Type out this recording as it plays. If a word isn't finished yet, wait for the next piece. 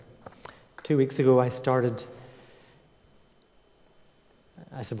few weeks ago I started,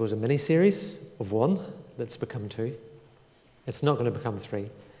 I suppose, a mini-series of one that's become two. It's not going to become three.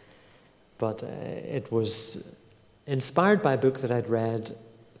 But it was inspired by a book that I'd read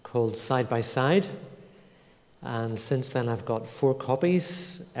called Side by Side. And since then I've got 4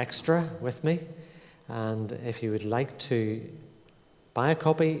 copies extra with me. And if you would like to buy a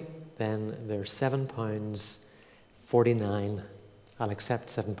copy, then they're £7.49. I'll accept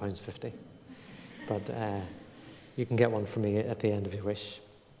 £7.50. But you can get one from me at the end if you wish.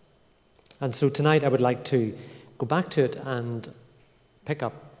 And so tonight I would like to go back to it and pick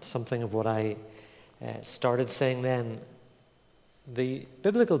up something of what I started saying then. The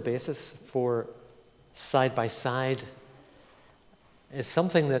biblical basis for side by side is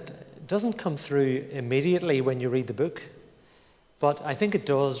something that doesn't come through immediately when you read the book, but I think it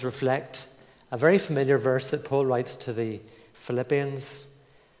does reflect a very familiar verse that Paul writes to the Philippians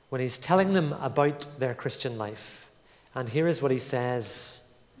when he's telling them about their Christian life. And here is what he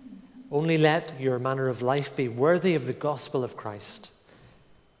says: "Only let your manner of life be worthy of the gospel of Christ,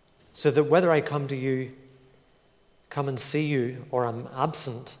 so that whether I come and see you, or am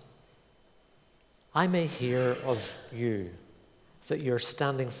absent, I may hear of you, that you're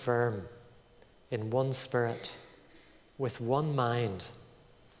standing firm in one spirit, with one mind."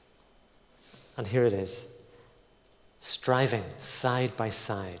 And here it is: striving side by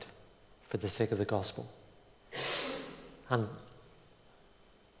side for the sake of the gospel. And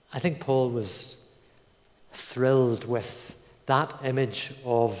I think Paul was thrilled with that image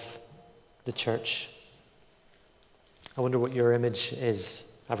of the church. I wonder what your image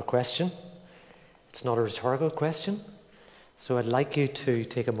is. I have a question. It's not a rhetorical question. So I'd like you to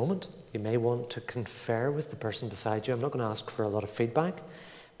take a moment. You may want to confer with the person beside you. I'm not going to ask for a lot of feedback.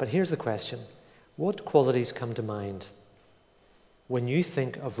 But here's the question. What qualities come to mind when you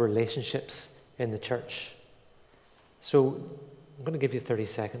think of relationships in the church? So I'm going to give you 30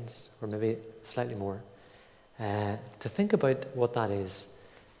 seconds, or maybe slightly more, to think about what that is.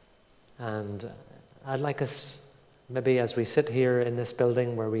 And I'd like us, maybe as we sit here in this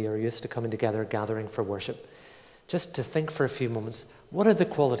building where we are used to coming together, gathering for worship, just to think for a few moments, what are the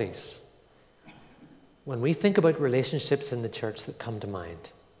qualities when we think about relationships in the church that come to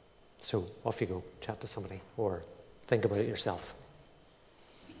mind? So off you go, chat to somebody, or think about it yourself.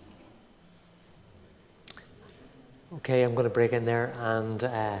 Okay, I'm going to break in there, and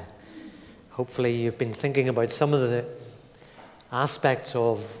hopefully you've been thinking about some of the aspects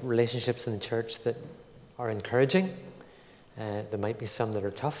of relationships in the church that are encouraging. There might be some that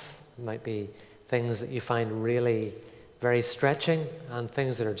are tough. There might be things that you find really very stretching, and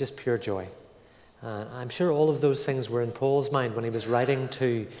things that are just pure joy. I'm sure all of those things were in Paul's mind when he was writing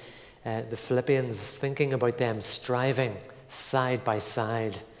to the Philippians, thinking about them striving side by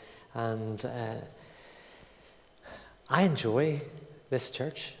side. And I enjoy this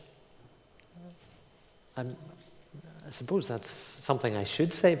church. I suppose that's something I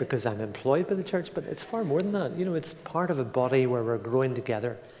should say because I'm employed by the church, but it's far more than that. You know, it's part of a body where we're growing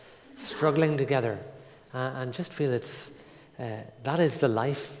together, struggling together, and just feel it's that is the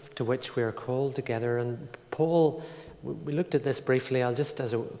life to which we are called together. And Paul, we looked at this briefly. I'll just,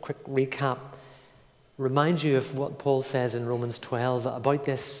 as a quick recap, remind you of what Paul says in Romans 12 about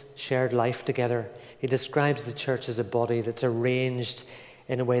this shared life together. He describes the church as a body that's arranged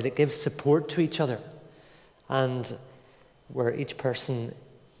in a way that gives support to each other, and where each person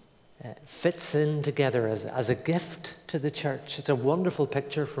fits in together as a gift to the church. It's a wonderful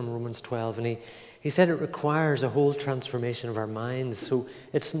picture from Romans 12, and he said it requires a whole transformation of our minds. So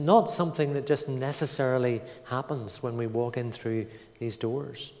it's not something that just necessarily happens when we walk in through these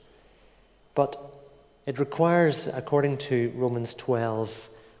doors. But it requires, according to Romans 12,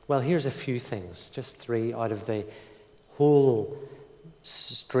 well, here's a few things, just 3 out of the whole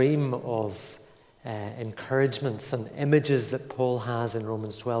stream of encouragements and images that Paul has in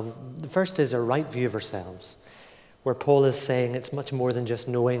Romans 12. The first is a right view of ourselves, where Paul is saying it's much more than just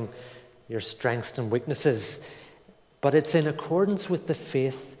knowing your strengths and weaknesses, but it's in accordance with the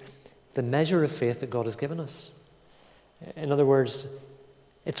faith, the measure of faith that God has given us. In other words,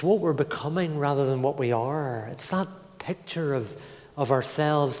 it's what we're becoming rather than what we are. It's that picture of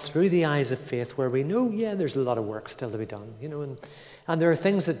ourselves through the eyes of faith where we know, yeah, there's a lot of work still to be done, you know, and there are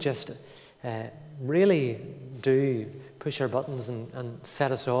things that just really do push our buttons and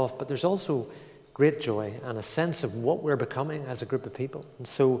set us off, but there's also great joy and a sense of what we're becoming as a group of people. And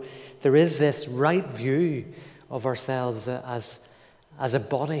so there is this right view of ourselves as a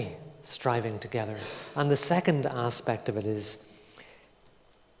body striving together. And the second aspect of it is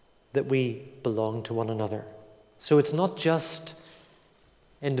that we belong to one another. So it's not just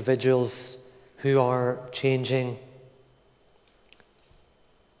individuals who are changing.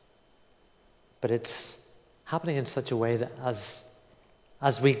 But it's happening in such a way that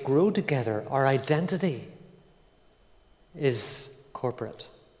as we grow together, our identity is corporate.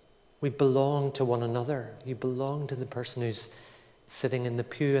 We belong to one another. You belong to the person who's sitting in the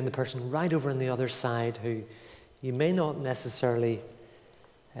pew and the person right over on the other side who you may not necessarily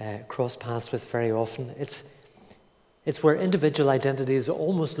cross paths with very often. It's where individual identity is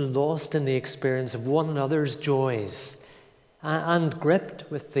almost lost in the experience of one another's joys and gripped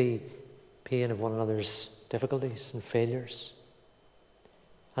with the pain of one another's difficulties and failures.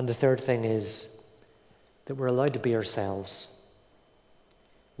 And the third thing is that we're allowed to be ourselves.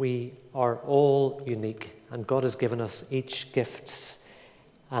 We are all unique, and God has given us each gifts,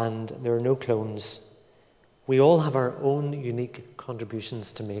 and there are no clones. We all have our own unique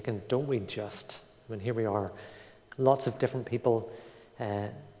contributions to make, and don't we just? I mean, here we are, lots of different people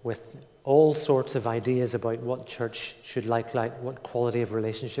with all sorts of ideas about what church should look like, what quality of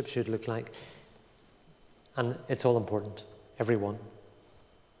relationship should look like. And it's all important, everyone.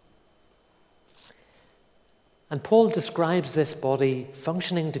 And Paul describes this body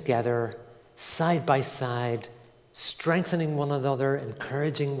functioning together, side by side, strengthening one another,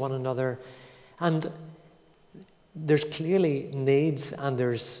 encouraging one another. And there's clearly needs, and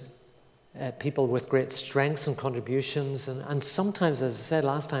there's people with great strengths and contributions. And sometimes, as I said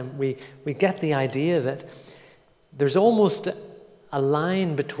last time, we get the idea that there's almost a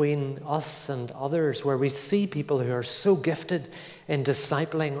line between us and others where we see people who are so gifted in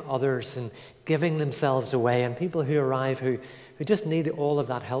discipling others and giving themselves away, and people who arrive who just need all of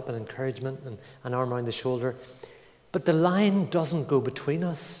that help and encouragement and an arm around the shoulder. But the line doesn't go between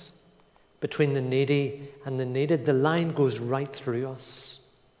us, between the needy and the needed. The line goes right through us.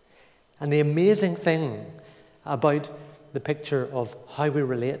 And the amazing thing about the picture of how we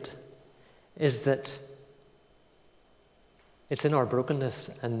relate is that it's in our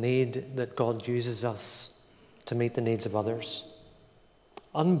brokenness and need that God uses us to meet the needs of others.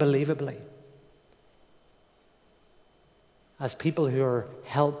 Unbelievably. As people who are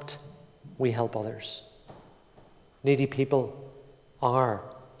helped, we help others. Needy people are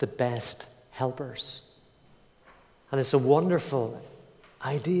the best helpers. And it's a wonderful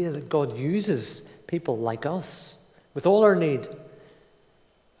idea that God uses people like us with all our need.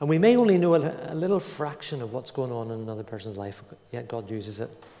 And we may only know a little fraction of what's going on in another person's life, yet God uses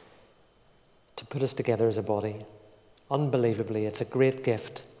it to put us together as a body. Unbelievably, it's a great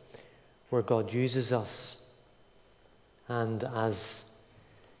gift where God uses us. And as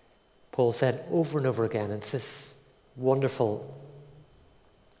Paul said over and over again, it's this wonderful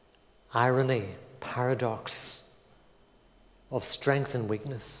irony, paradox of strength and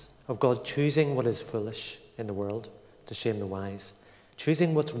weakness, of God choosing what is foolish in the world to shame the wise,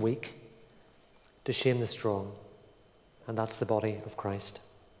 choosing what's weak to shame the strong. And that's the body of Christ.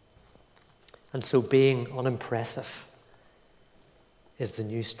 And so being unimpressive is the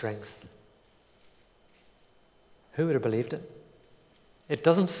new strength. Who would have believed it? It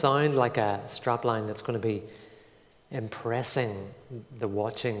doesn't sound like a strapline that's going to be impressing the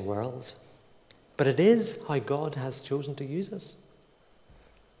watching world, but it is how God has chosen to use us.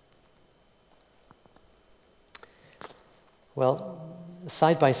 Well,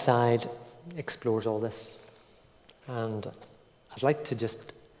 Side by Side explores all this, and I'd like to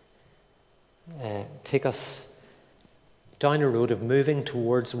just take us down a road of moving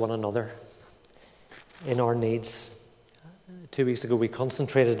towards one another in our needs. 2 weeks ago, we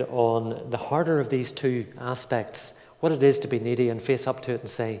concentrated on the harder of these two aspects, what it is to be needy and face up to it and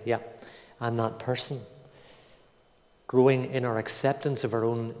say, yeah, I'm that person. Growing in our acceptance of our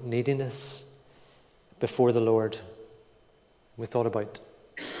own neediness before the Lord. We thought about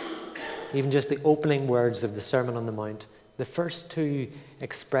even just the opening words of the Sermon on the Mount. The first two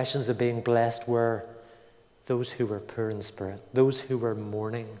expressions of being blessed were those who were poor in spirit, those who were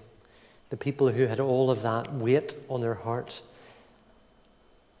mourning, the people who had all of that weight on their heart.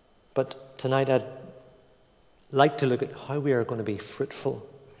 But tonight I'd like to look at how we are going to be fruitful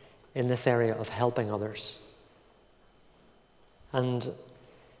in this area of helping others. And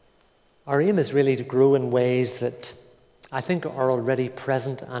our aim is really to grow in ways that I think are already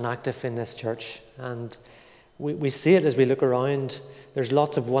present and active in this church. And we see it as we look around. There's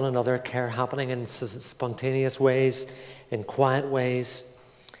lots of one another care happening in spontaneous ways, in quiet ways.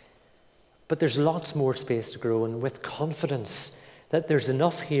 But there's lots more space to grow, and with confidence that there's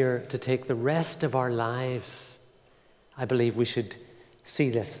enough here to take the rest of our lives. I believe we should see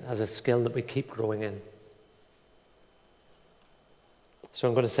this as a skill that we keep growing in. So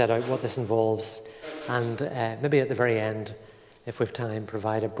I'm going to set out what this involves, and maybe at the very end, if we've time,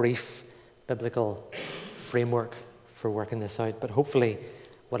 provide a brief biblical framework for working this out. But hopefully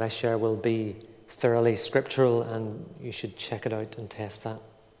what I share will be thoroughly scriptural, and you should check it out and test that.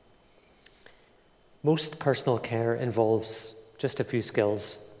 Most personal care involves just a few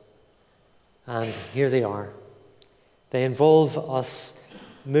skills, and here they are. They involve us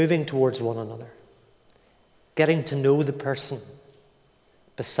moving towards one another, getting to know the person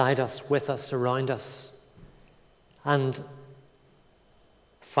beside us, with us, around us, and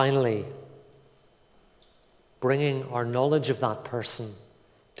finally bringing our knowledge of that person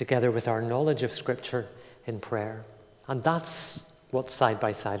together with our knowledge of Scripture in prayer. And that's what Side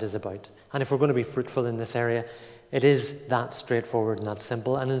by Side is about. And if we're going to be fruitful in this area, it is that straightforward and that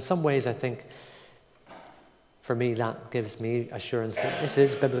simple. And in some ways, I think, for me, that gives me assurance that this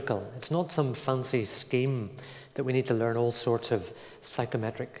is biblical. It's not some fancy scheme that we need to learn all sorts of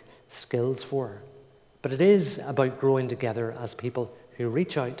psychometric skills for. But it is about growing together as people who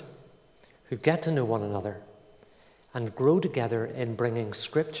reach out, who get to know one another, and grow together in bringing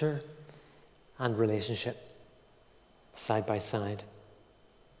Scripture and relationship side by side.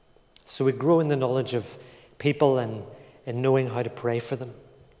 So we grow in the knowledge of people and in knowing how to pray for them.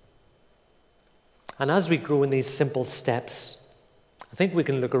 And as we grow in these simple steps, I think we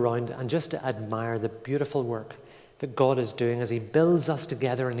can look around and just admire the beautiful work that God is doing as He builds us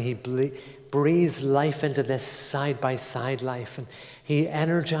together and He breathes life into this side-by-side life. And He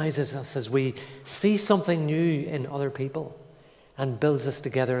energizes us as we see something new in other people and builds us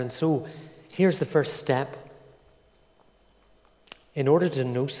together. And so here's the first step. In order to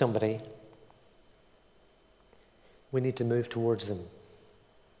know somebody, we need to move towards them.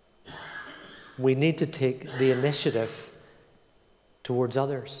 We need to take the initiative towards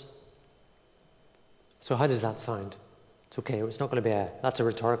others. So how does that sound? It's okay, it's not going to be that's a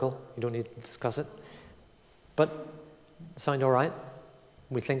rhetorical, you don't need to discuss it. But sound all right?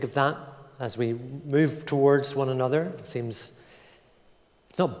 We think of that as we move towards one another. It seems,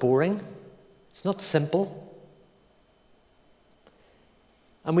 it's not boring, it's not simple.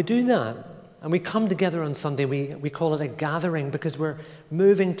 And we do that, and we come together on Sunday, we call it a gathering because we're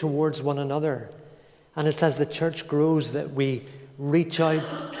moving towards one another. And it's as the church grows that we reach out,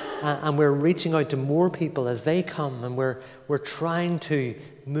 and we're reaching out to more people as they come, and we're trying to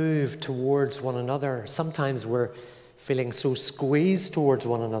move towards one another. Sometimes we're feeling so squeezed towards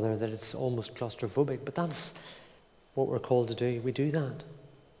one another that it's almost claustrophobic, but that's what we're called to do. We do that.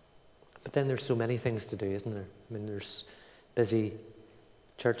 But then there's so many things to do, isn't there? I mean, there's busy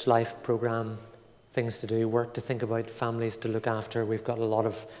church life program, things to do, work to think about, families to look after. We've got a lot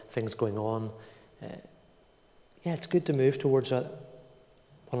of things going on. Yeah, it's good to move towards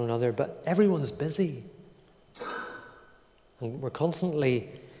one another, but everyone's busy. And we're constantly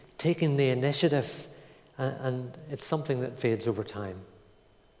taking the initiative, and it's something that fades over time.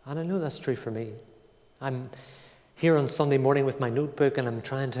 And I know that's true for me. I'm here on Sunday morning with my notebook, and I'm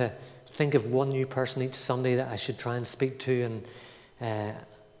trying to think of one new person each Sunday that I should try and speak to, and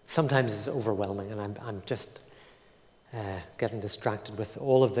sometimes it's overwhelming, and I'm just getting distracted with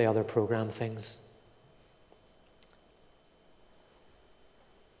all of the other program things.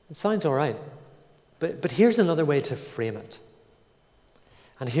 It sounds all right, but here's another way to frame it.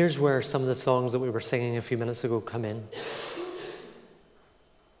 And here's where some of the songs that we were singing a few minutes ago come in.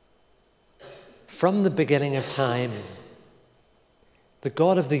 From the beginning of time, the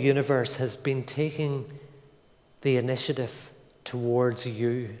God of the universe has been taking the initiative towards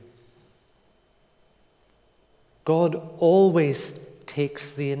you. God always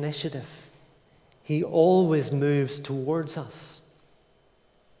takes the initiative. He always moves towards us.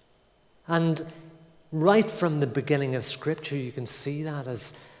 And right from the beginning of Scripture, you can see that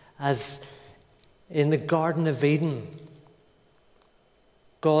as in the Garden of Eden,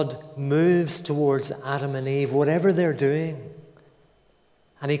 God moves towards Adam and Eve, whatever they're doing.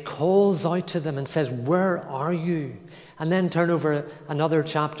 And He calls out to them and says, "Where are you?" And then turn over another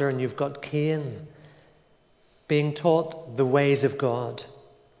chapter and you've got Cain being taught the ways of God.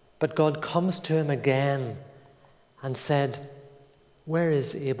 But God comes to him again and said, "Where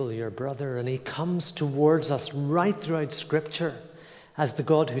is Abel, your brother?" And He comes towards us right throughout Scripture as the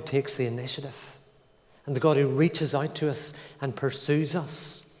God who takes the initiative and the God who reaches out to us and pursues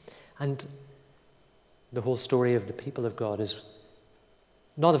us. And the whole story of the people of God is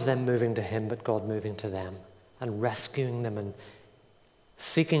not of them moving to Him, but God moving to them and rescuing them and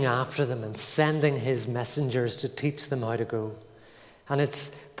seeking after them and sending His messengers to teach them how to go. And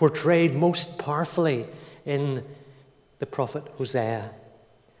it's portrayed most powerfully in the prophet Hosea,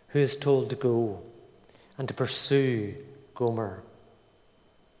 who is told to go and to pursue Gomer.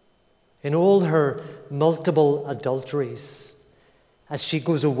 In all her multiple adulteries, as she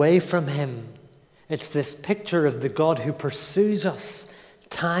goes away from him, it's this picture of the God who pursues us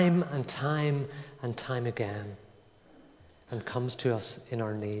time and time and time again and comes to us in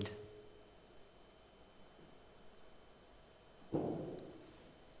our need.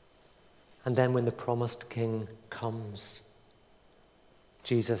 And then when the promised King comes,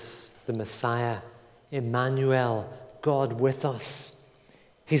 Jesus, the Messiah, Emmanuel, God with us,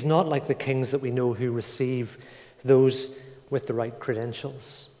 he's not like the kings that we know who receive those with the right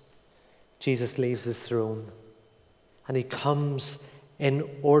credentials. Jesus leaves his throne and he comes in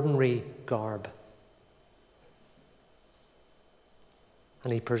ordinary garb.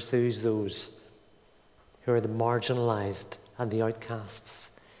 And he pursues those who are the marginalized and the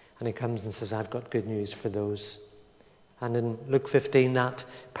outcasts. And he comes and says, I've got good news for those. And in Luke 15, that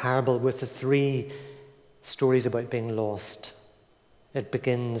parable with the 3 stories about being lost, it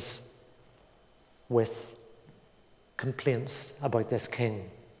begins with complaints about this king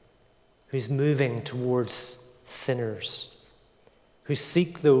who's moving towards sinners, who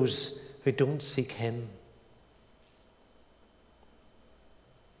seek those who don't seek him.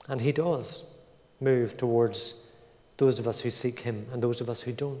 And he does move towards those of us who seek him and those of us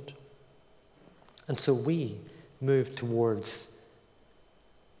who don't. And so we move towards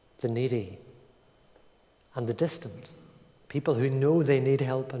the needy and the distant, people who know they need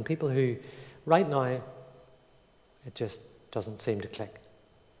help and people who, right now, it just doesn't seem to click.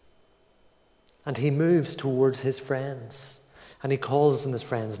 And he moves towards his friends, and he calls them his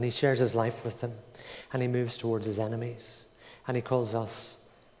friends, and he shares his life with them, and he moves towards his enemies, and he calls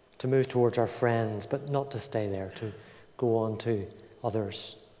us to move towards our friends, but not to stay there, to go on to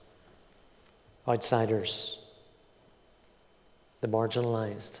others, outsiders, the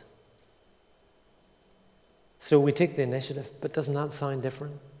marginalized. So we take the initiative, but doesn't that sound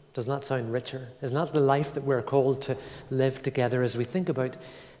different? Doesn't that sound richer? Isn't that the life that we're called to live together as we think about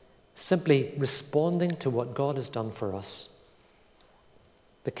simply responding to what God has done for us?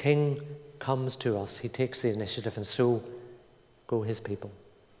 The King comes to us, he takes the initiative, and so go his people.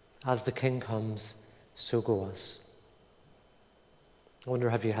 As the King comes, so go us. I wonder,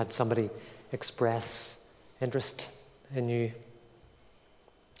 have you had somebody express interest in you,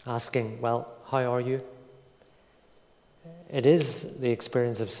 asking, well, how are you? It is the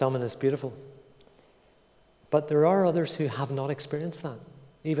experience of some, and it's beautiful. But there are others who have not experienced that,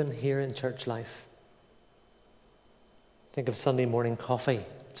 even here in church life. Think of Sunday morning coffee.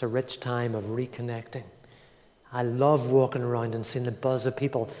 It's a rich time of reconnecting. I love walking around and seeing the buzz of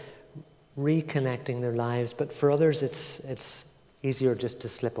people reconnecting their lives, but for others it's easier just to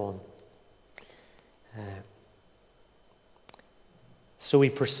slip on. So we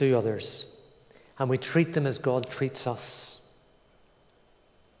pursue others and we treat them as God treats us.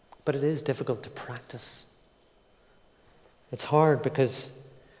 But it is difficult to practice. It's hard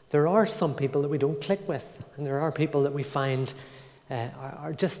because there are some people that we don't click with, and there are people that we find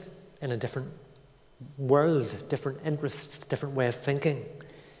are just in a different world, different interests, different way of thinking.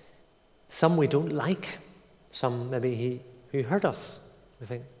 Some we don't like, some maybe who hurt us, we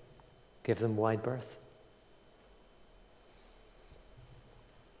think, give them wide berth.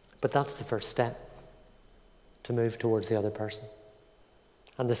 But that's the first step, to move towards the other person.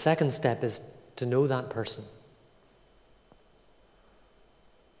 And the second step is to know that person.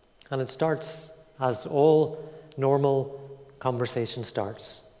 And it starts as all normal conversation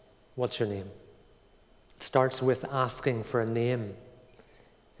starts. What's your name? It starts with asking for a name.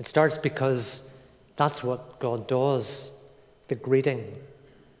 It starts because that's what God does, the greeting.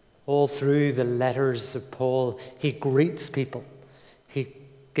 All through the letters of Paul, he greets people. He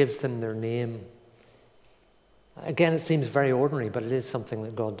gives them their name. Again, it seems very ordinary, but it is something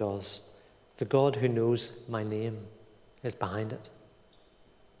that God does. The God who knows my name is behind it.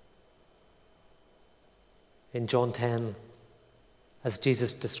 In John 10, as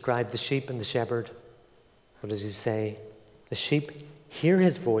Jesus described the sheep and the shepherd, what does he say? The sheep hear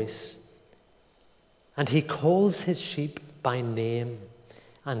his voice, and he calls his sheep by name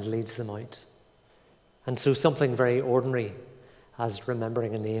and leads them out. And so something very ordinary as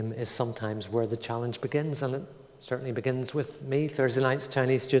remembering a name is sometimes where the challenge begins, and it certainly begins with me. Thursday nights,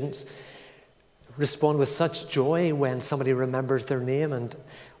 Chinese students respond with such joy when somebody remembers their name, and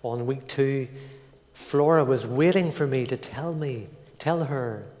on week 2, Flora was waiting for me to tell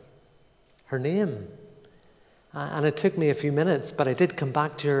her her name. And it took me a few minutes, but I did come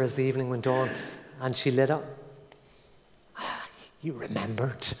back to her as the evening went on, and she lit up. You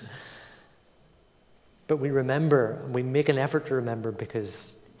remembered. But we remember, and we make an effort to remember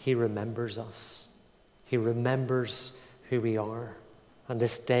because he remembers us. He remembers who we are. And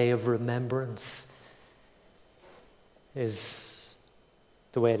this day of remembrance is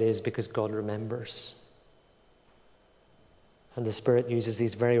the way it is because God remembers. And the Spirit uses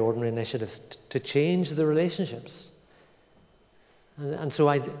these very ordinary initiatives to change the relationships. And so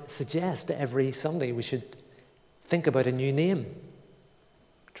I suggest every Sunday we should think about a new name.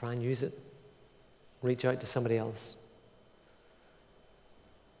 Try and use it. Reach out to somebody else.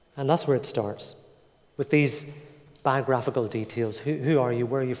 And that's where it starts, with these biographical details. Who are you?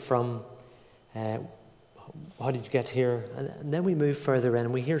 Where are you from? How did you get here? And then we move further in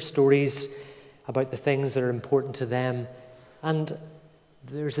and we hear stories about the things that are important to them. And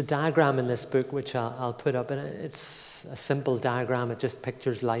there's a diagram in this book which I'll put up, and it's a simple diagram. It just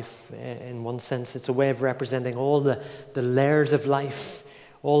pictures life in one sense. It's a way of representing all the layers of life,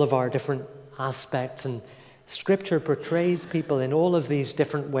 all of our different aspects. And Scripture portrays people in all of these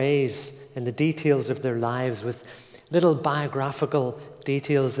different ways, in the details of their lives, with little biographical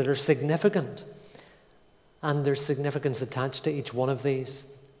details that are significant. And there's significance attached to each one of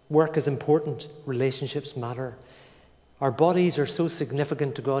these. Work is important. Relationships matter. Our bodies are so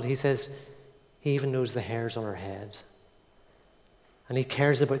significant to God, he says, he even knows the hairs on our head. And he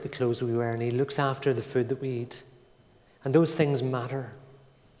cares about the clothes we wear, and he looks after the food that we eat. And those things matter.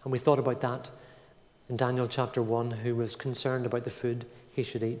 And we thought about that in Daniel chapter 1, who was concerned about the food he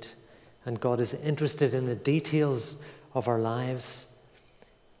should eat. And God is interested in the details of our lives.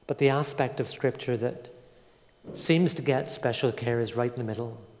 But the aspect of Scripture that seems to get special care is right in the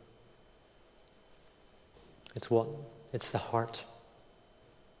middle. It's what? It's the heart.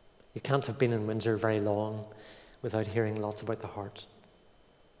 You can't have been in Windsor very long without hearing lots about the heart.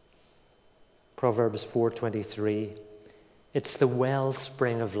 Proverbs 4:23. It's the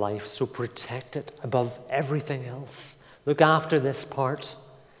wellspring of life, so protect it above everything else. Look after this part.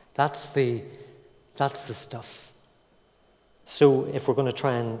 That's the stuff. So if we're going to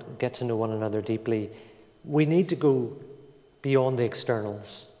try and get to know one another deeply, we need to go beyond the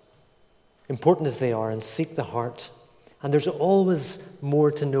externals, important as they are, and seek the heart. And there's always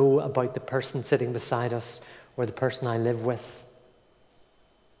more to know about the person sitting beside us, or the person I live with,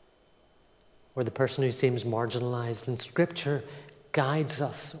 or the person who seems marginalized. And Scripture guides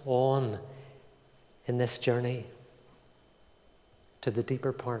us on in this journey to the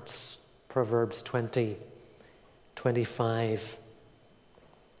deeper parts. Proverbs 20:25.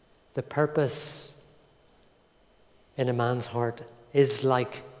 The purpose in a man's heart is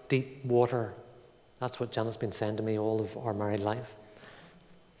like deep water. That's what Janet's been saying to me all of our married life.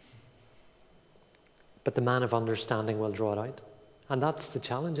 But the man of understanding will draw it out. And that's the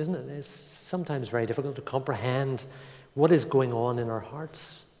challenge, isn't it? It's sometimes very difficult to comprehend what is going on in our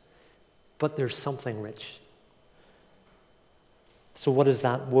hearts. But there's something rich. So what does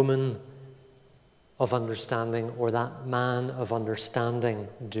that woman of understanding or that man of understanding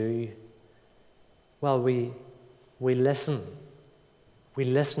do? Well, we listen. We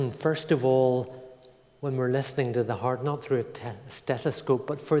listen, first of all, when we're listening to the heart, not through a stethoscope,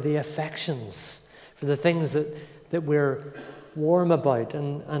 but for the affections, for the things that we're warm about.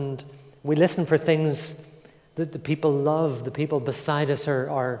 And we listen for things that the people love, the people beside us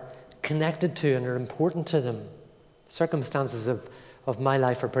are connected to and are important to them. Circumstances of my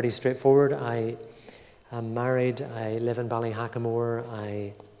life are pretty straightforward. I am married. I live in Ballyhackamore.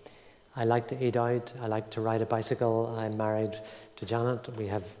 I like to eat out. I like to ride a bicycle. I'm married to Janet. We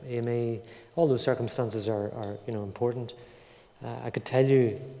have Amy. All those circumstances are important. I could tell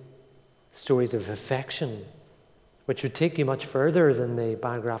you stories of affection, which would take you much further than the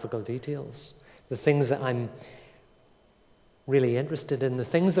biographical details. The things that I'm really interested in, the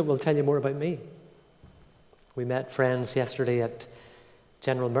things that will tell you more about me. We met friends yesterday at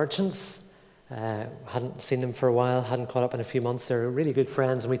General Merchants. Hadn't seen them for a while, hadn't caught up in a few months. They're really good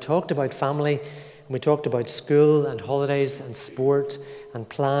friends. And we talked about family, and we talked about school and holidays and sport and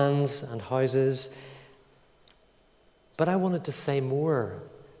plans and houses. But I wanted to say more.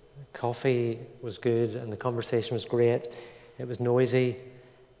 Coffee was good and the conversation was great. It was noisy.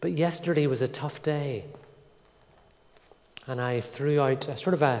 But yesterday was a tough day. And I threw out a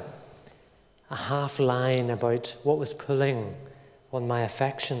sort of a half line about what was pulling on my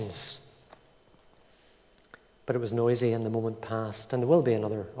affections. But it was noisy and the moment passed, and there will be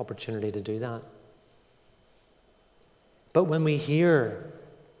another opportunity to do that. But when we hear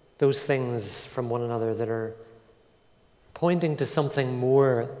those things from one another that are pointing to something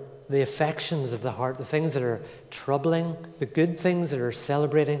more, the affections of the heart, the things that are troubling, the good things that are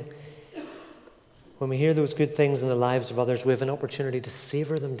celebrating, when we hear those good things in the lives of others, we have an opportunity to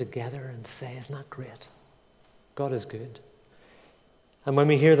savor them together and say, isn't that great? God is good. And when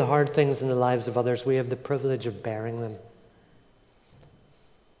we hear the hard things in the lives of others, we have the privilege of bearing them.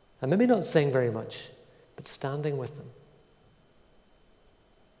 And maybe not saying very much, but standing with them.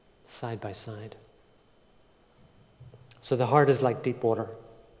 side by side. So the heart is like deep water,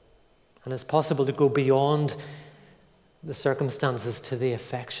 and it's possible to go beyond the circumstances to the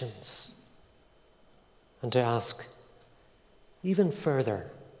affections and to ask even further,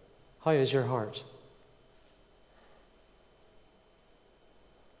 how is your heart?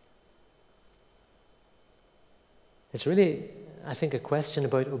 It's really, I think, a question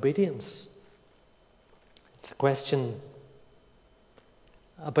about obedience. It's a question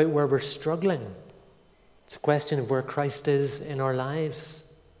about where we're struggling. It's a question of where Christ is in our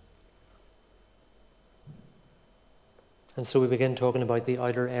lives. And so we begin talking about the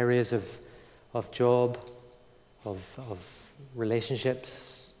outer areas of job, of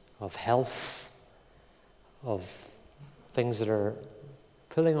relationships, of health, of things that are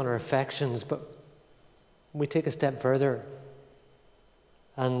pulling on our affections. But we take a step further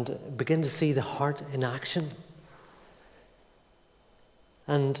and begin to see the heart in action.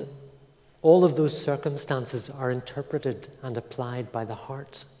 And all of those circumstances are interpreted and applied by the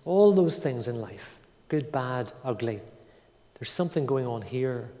heart. All those things in life, good, bad, ugly. There's something going on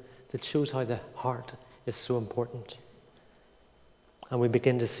here that shows how the heart is so important. And we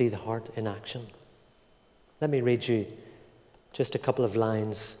begin to see the heart in action. Let me read you just a couple of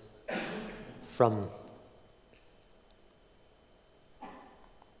lines from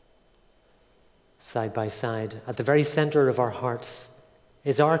Side by Side. At the very center of our hearts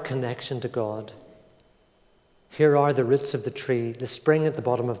is our connection to God. Here are the roots of the tree, the spring at the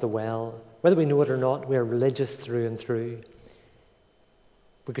bottom of the well. Whether we know it or not, we are religious through and through.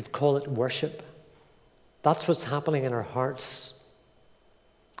 We could call it worship. That's what's happening in our hearts.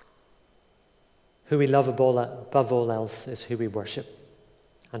 Who we love above all else is who we worship.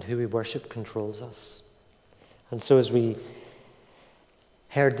 And who we worship controls us. And so as we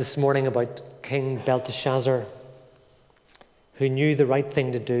heard this morning about King Belteshazzar, who knew the right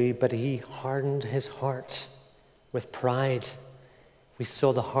thing to do, but he hardened his heart with pride. We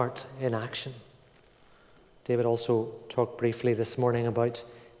saw the heart in action. David also talked briefly this morning about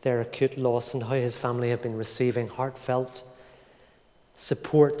their acute loss and how his family have been receiving heartfelt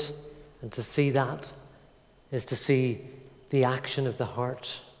support. And to see that is to see the action of the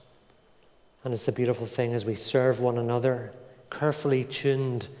heart. And it's a beautiful thing as we serve one another, carefully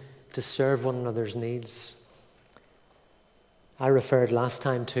tuned to serve one another's needs. I referred last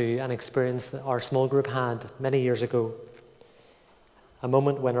time to an experience that our small group had many years ago. A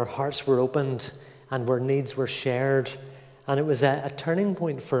moment when our hearts were opened and where needs were shared. And it was a turning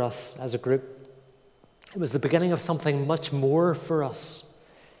point for us as a group. It was the beginning of something much more for us.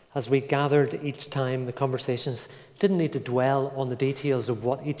 As we gathered each time, the conversations didn't need to dwell on the details of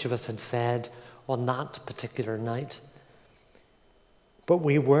what each of us had said on that particular night. But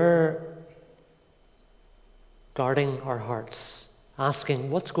we were guarding our hearts, asking,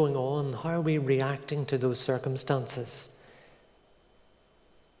 what's going on? How are we reacting to those circumstances?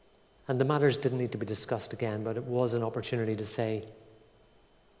 And the matters didn't need to be discussed again, but it was an opportunity to say,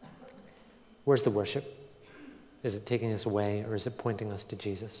 where's the worship? Is it taking us away, or is it pointing us to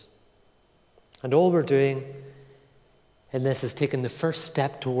Jesus? And all we're doing in this is taking the first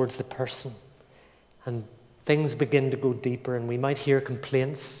step towards the person. And things begin to go deeper, and we might hear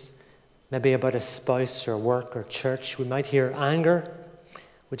complaints, maybe about a spouse or work or church. We might hear anger,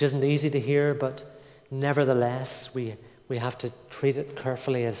 which isn't easy to hear, but nevertheless, we have to treat it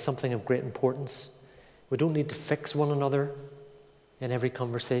carefully as something of great importance. We don't need to fix one another in every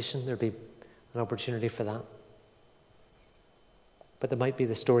conversation. There'll be an opportunity for that. But there might be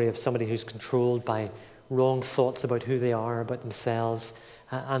the story of somebody who's controlled by wrong thoughts about who they are, about themselves.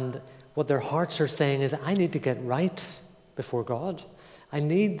 And what their hearts are saying is, I need to get right before God. I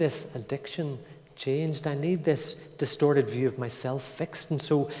need this addiction changed. I need this distorted view of myself fixed. And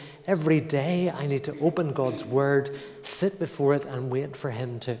so every day I need to open God's word, sit before it and wait for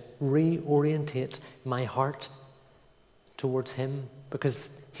him to reorientate my heart towards him, because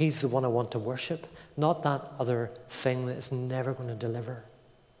he's the one I want to worship, not that other thing that is never going to deliver.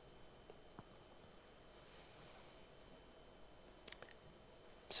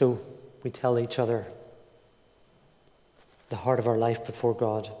 So we tell each other the heart of our life before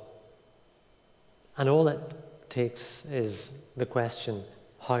God. And all it takes is the question,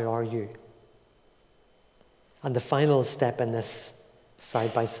 how are you? And the final step in this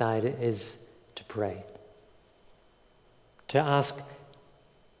side by side is to pray. To ask,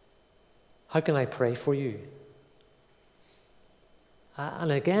 how can I pray for you?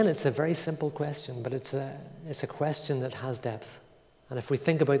 And again, it's a very simple question, but it's a question that has depth. And if we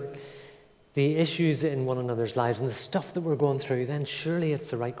think about the issues in one another's lives and the stuff that we're going through, then surely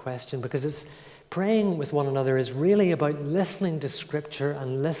it's the right question, because it's Praying with one another is really about listening to Scripture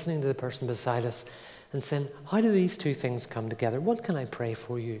and listening to the person beside us and saying, how do these two things come together? What can I pray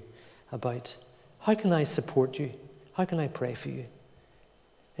for you about? How can I support you? How can I pray for you?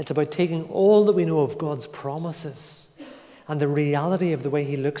 It's about taking all that we know of God's promises and the reality of the way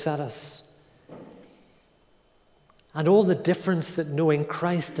he looks at us and all the difference that knowing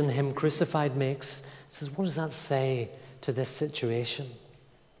Christ and him crucified makes. It says, what does that say to this situation?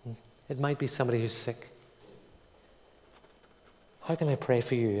 It might be somebody who's sick. How can I pray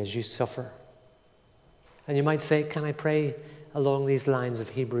for you as you suffer? And you might say, can I pray along these lines of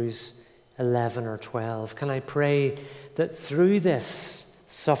Hebrews 11 or 12? Can I pray that through this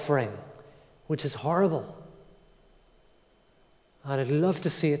suffering, which is horrible, and I'd love to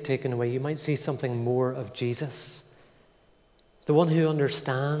see it taken away, you might see something more of Jesus, the one who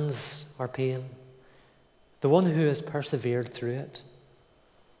understands our pain, the one who has persevered through it.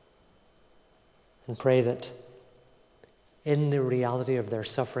 And pray that in the reality of their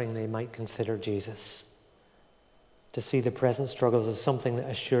suffering, they might consider Jesus, to see the present struggles as something that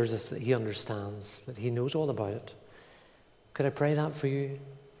assures us that he understands, that he knows all about it. Could I pray that for you?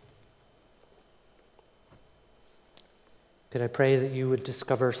 Could I pray that you would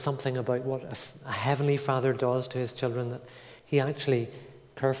discover something about what a heavenly Father does to his children, that he actually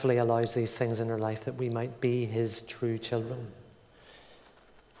carefully allows these things in our life that we might be his true children?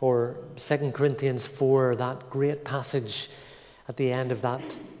 Or 2 Corinthians 4, that great passage at the end of that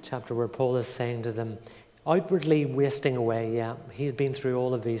chapter where Paul is saying to them, outwardly wasting away, yeah, he had been through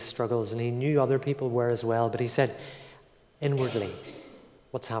all of these struggles and he knew other people were as well, but he said, inwardly,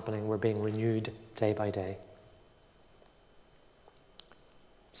 what's happening? We're being renewed day by day.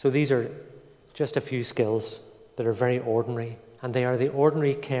 So these are just a few skills that are very ordinary, and they are the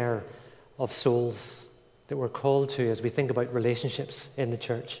ordinary care of souls that we're called to as we think about relationships in the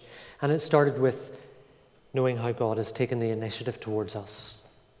church. And it started with knowing how God has taken the initiative towards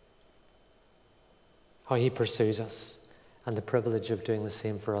us, how he pursues us, and the privilege of doing the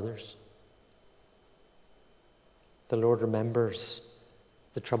same for others. The Lord remembers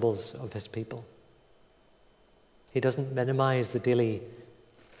the troubles of his people. He doesn't minimize the daily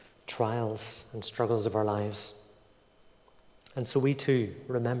trials and struggles of our lives. And so we too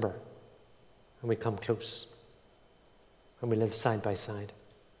remember, and we come close, and we live side by side.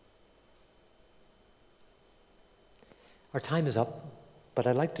 Our time is up, but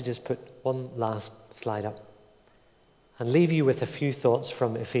I'd like to just put one last slide up and leave you with a few thoughts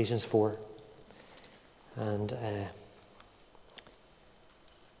from Ephesians 4. And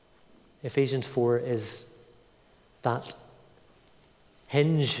Ephesians 4 is that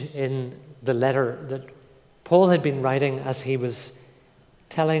hinge in the letter that Paul had been writing as he was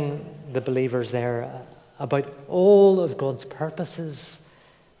telling the believers there about all of God's purposes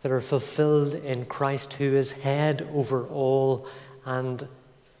that are fulfilled in Christ, who is head over all and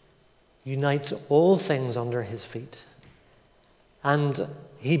unites all things under his feet. And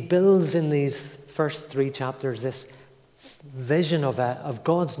he builds in these first 3 chapters this vision of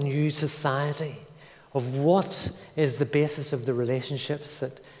God's new society, of what is the basis of the relationships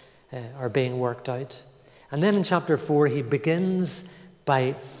that are being worked out. And then in chapter 4, he begins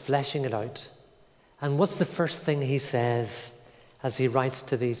by fleshing it out. And what's the first thing he says as he writes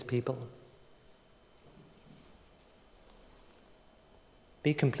to these people?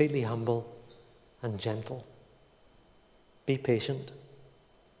 Be completely humble and gentle. Be patient,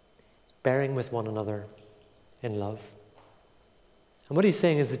 bearing with one another in love. And what he's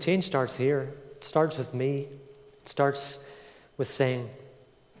saying is the change starts here. It starts with me. It starts with saying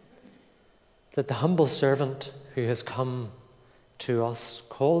that the humble servant who has come to us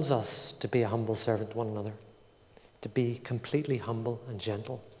calls us to be a humble servant to one another, to be completely humble and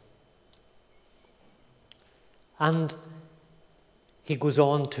gentle. And he goes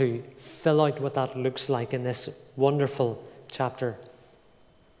on to fill out what that looks like in this wonderful chapter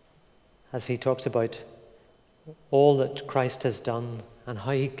as he talks about all that Christ has done and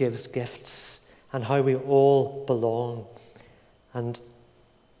how he gives gifts and how we all belong. And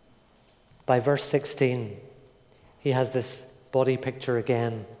by verse 16, he has this body picture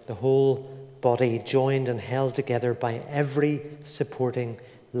again, the whole body joined and held together by every supporting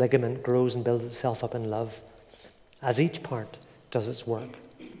ligament grows and builds itself up in love as each part does its work.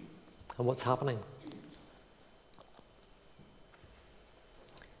 And what's happening?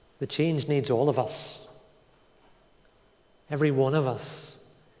 The change needs all of us. Every one of us.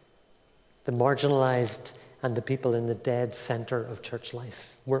 The marginalized and the people in the dead center of church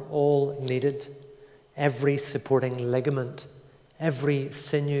life. We're all needed. Every supporting ligament, every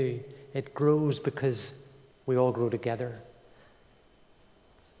sinew, it grows because we all grow together.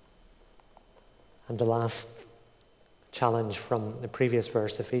 And the last challenge from the previous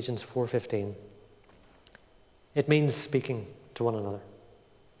verse, Ephesians 4:15, it means speaking to one another,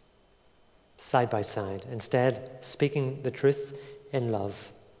 side by side. Instead, speaking the truth in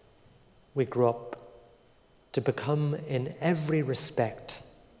love, we grow up to become in every respect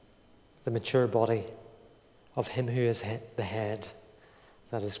the mature body of him who is the head,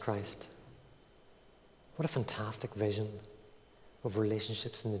 that is Christ. What a fantastic vision of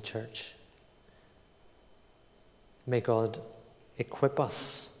relationships in the church. May God equip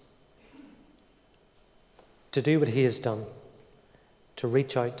us to do what he has done, to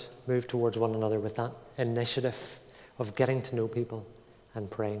reach out, move towards one another with that initiative of getting to know people and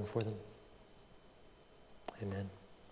praying for them. Amen.